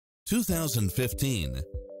2015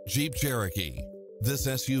 Jeep Cherokee. This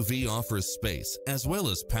SUV offers space as well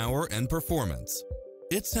as power and performance.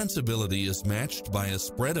 Its sensibility is matched by a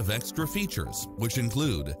spread of extra features, which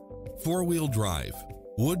include four-wheel drive,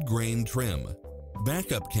 wood grain trim,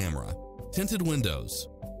 backup camera, tinted windows,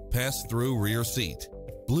 pass-through rear seat,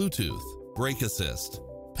 Bluetooth, brake assist,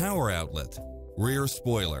 power outlet, rear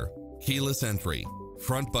spoiler, keyless entry,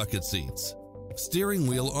 front bucket seats, steering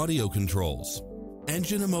wheel audio controls,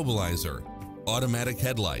 engine immobilizer, automatic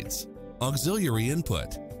headlights, auxiliary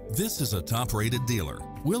input. This is a top-rated dealer.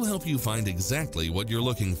 We'll help you find exactly what you're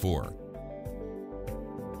looking for.